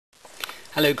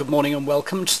Hello, good morning and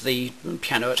welcome to the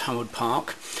piano at Hamwood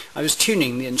Park. I was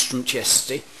tuning the instrument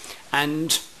yesterday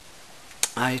and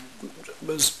I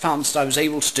found that I was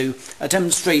able to do a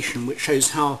demonstration which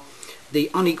shows how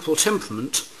the unequal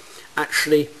temperament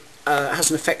actually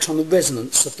has an effect on the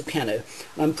resonance of the piano.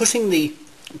 And I'm putting the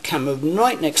camera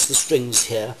right next to the strings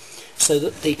here so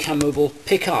that the camera will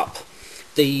pick up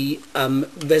the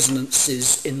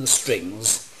resonances in the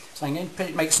strings. So I'm going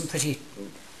to make some pretty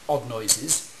odd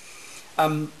noises.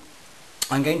 I'm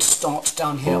going to start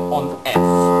down here on F,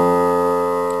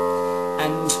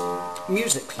 and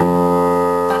musically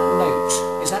that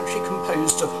note is actually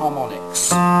composed of harmonics.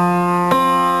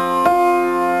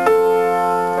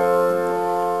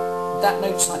 That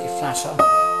note's slightly flatter.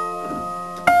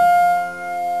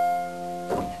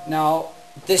 Now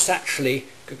this actually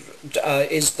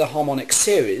is the harmonic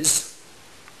series,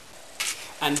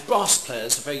 and brass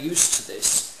players are very used to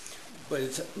this,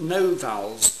 with no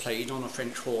vowels played on a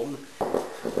French horn.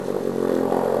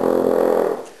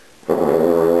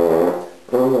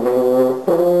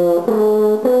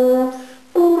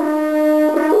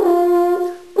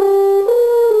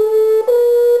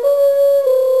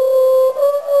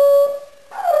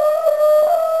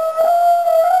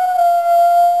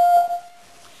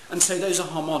 And so those are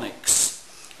harmonics.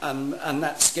 And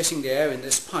that's getting the air in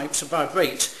this pipe to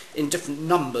vibrate in different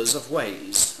numbers of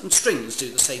ways, and strings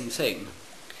do the same thing.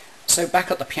 So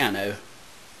back at the piano,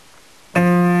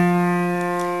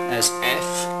 there's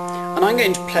F, and I'm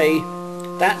going to play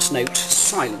that note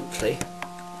silently.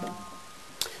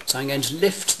 So I'm going to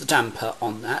lift the damper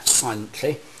on that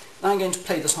silently, and I'm going to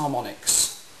play the harmonics.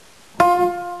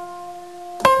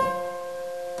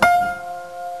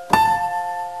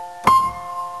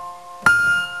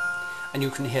 And you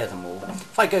can hear them all.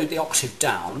 If I go the octave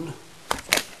down,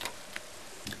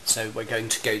 so we're going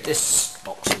to go this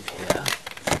octave here,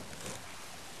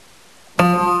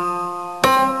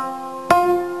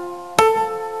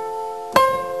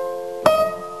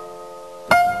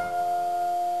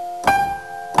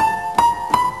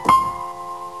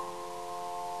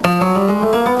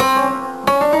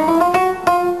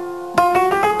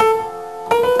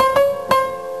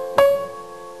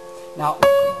 now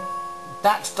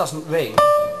that doesn't ring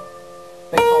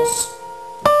because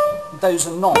those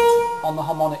are not on the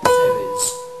harmonic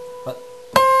series, but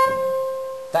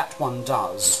that one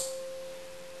does.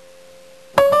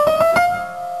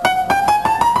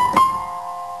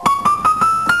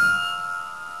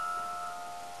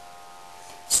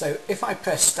 So if I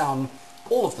press down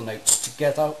all of the notes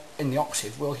together in the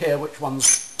octave, we'll hear which ones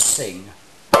sing.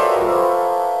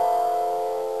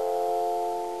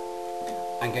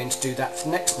 I'm going to do that for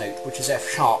the next note, which is F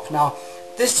sharp. Now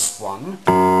this one,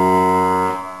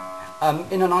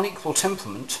 in an unequal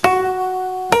temperament,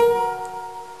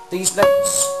 these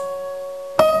notes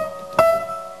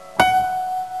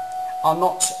are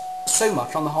not so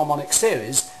much on the harmonic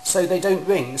series, so they don't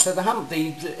ring, so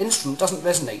the instrument doesn't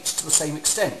resonate to the same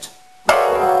extent.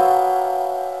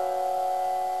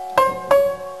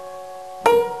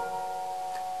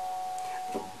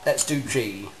 Let's do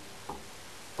G.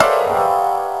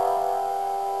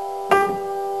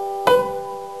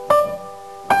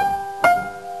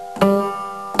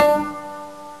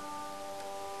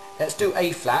 Let's do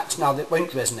A flat, now that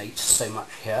won't resonate so much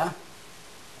here.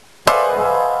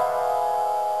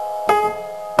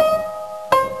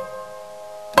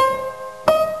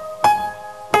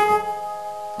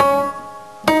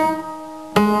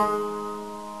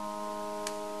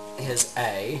 Here's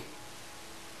A.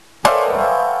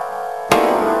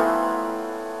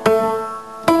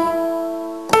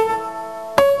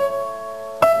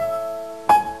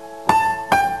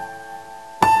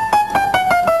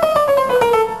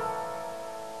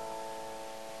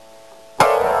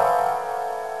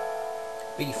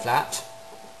 B flat,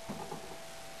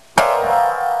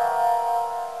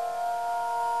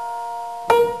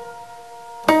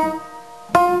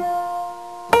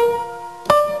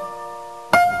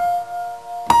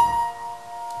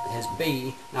 here's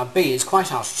B. Now B is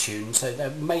quite out of tune, so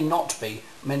there may not be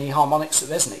many harmonics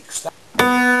that resonate.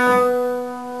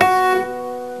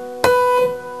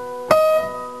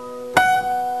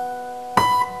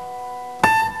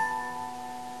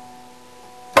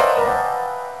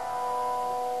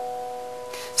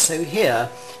 So here,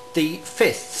 the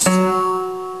fifths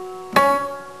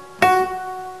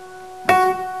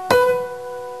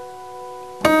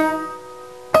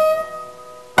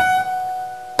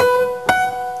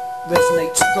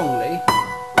resonate strongly,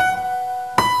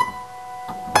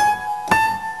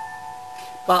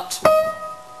 but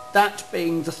that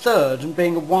being the third and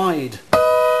being a wide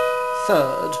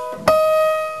third,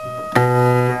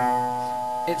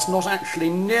 it's not actually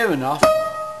near enough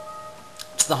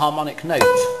the harmonic note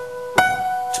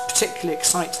to particularly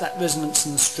excite that resonance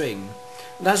in the string.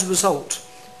 And as a result,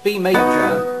 B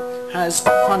major has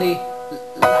a funny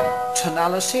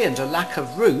tonality and a lack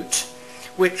of root,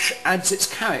 which adds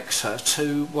its character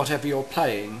to whatever you're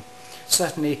playing.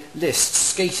 Certainly Liszt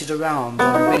skated around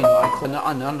on a ring like an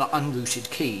unrooted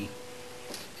key.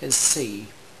 Here's C.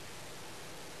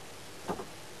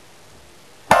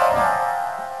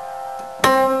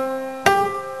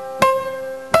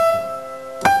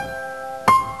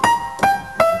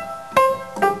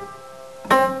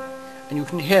 And you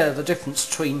can hear the difference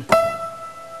between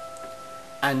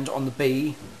and on the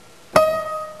B.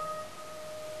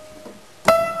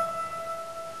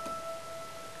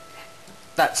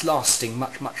 That's lasting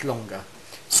much longer.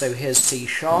 So here's C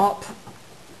sharp.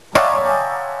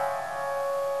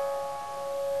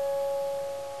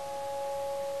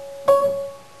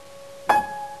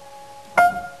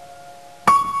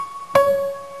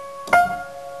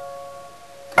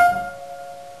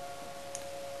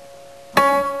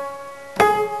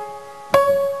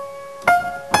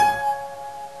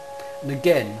 And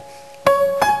again,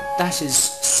 that is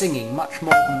singing much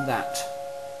more than that.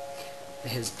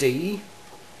 Here's D.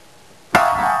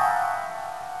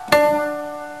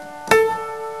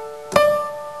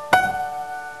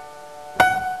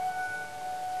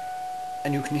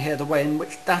 And you can hear the way in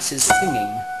which that is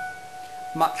singing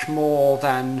much more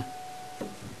than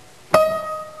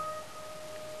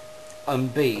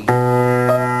B.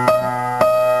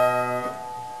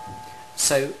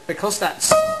 So because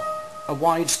that's a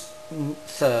wide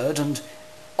third and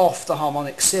off the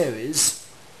harmonic series,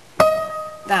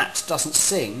 that doesn't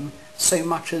sing so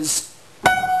much as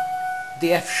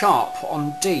the F sharp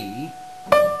on D,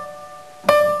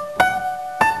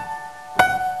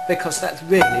 because that's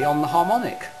really on the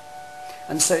harmonic,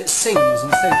 and so it sings,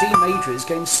 and so D major is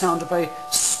going to sound a very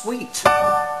sweet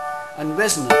and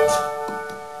resonant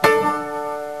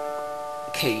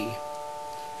key.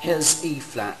 Here's E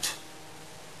flat.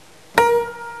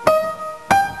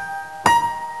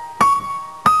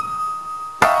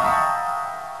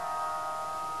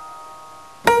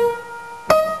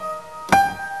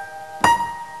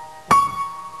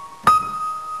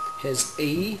 Here's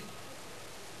E.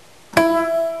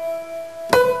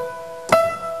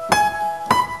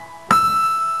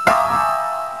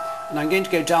 And I'm going to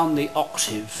go down the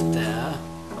octave there,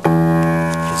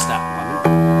 just that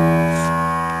one.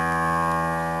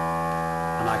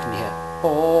 And I can hear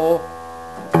oh,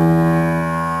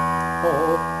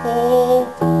 oh, oh.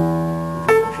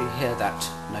 You can actually hear that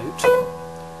note.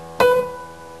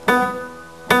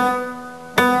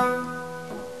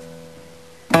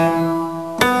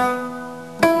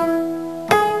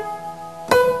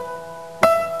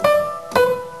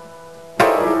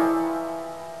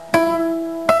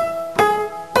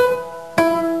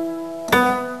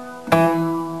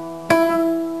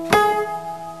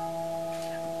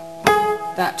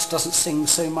 That doesn't sing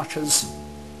so much as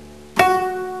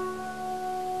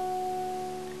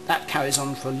that carries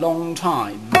on for a long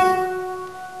time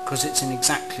because it's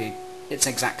exactly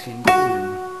in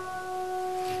tune.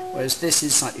 Whereas this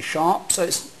is slightly sharp, so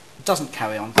it doesn't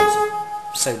carry on for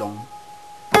so long.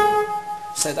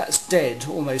 So that's dead,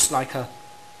 almost like a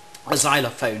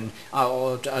xylophone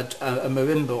or a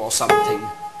marimba or something.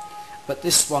 But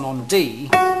this one on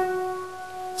D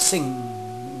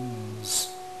sings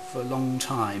for a long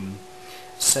time.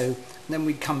 So then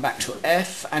we come back to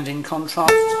F, and in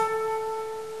contrast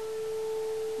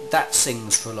that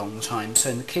sings for a long time.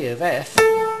 So in the key of F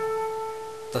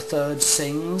the third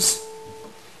sings.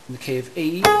 In the key of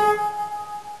E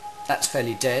that's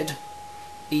fairly dead.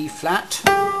 E flat,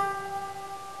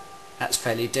 that's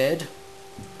fairly dead.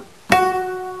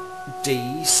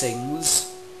 D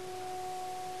sings.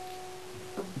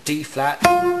 D flat,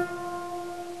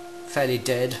 fairly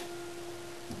dead.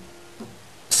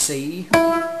 C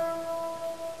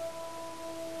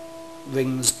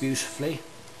rings beautifully.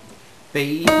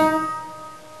 B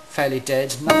fairly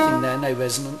dead, nothing there, no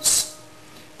resonance.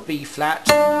 B flat,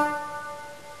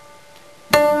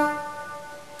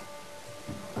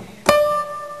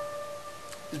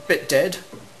 it's a bit dead.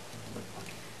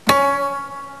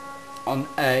 On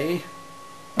A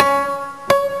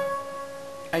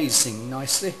singing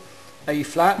nicely. A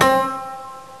flat,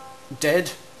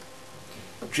 dead.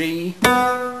 G,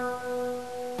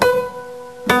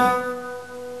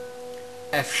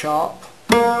 F sharp,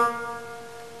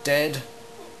 dead.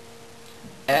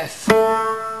 F.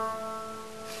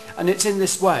 And it's in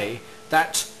this way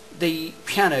that the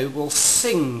piano will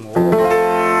sing more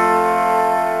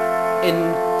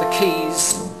in the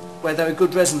keys where there are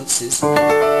good resonances,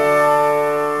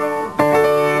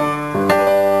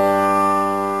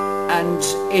 and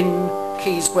and in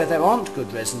keys where there aren't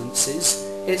good resonances,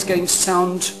 it's going to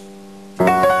sound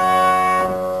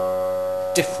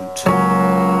different.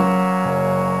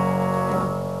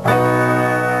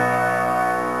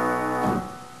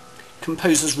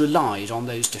 Composers relied on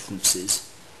those differences.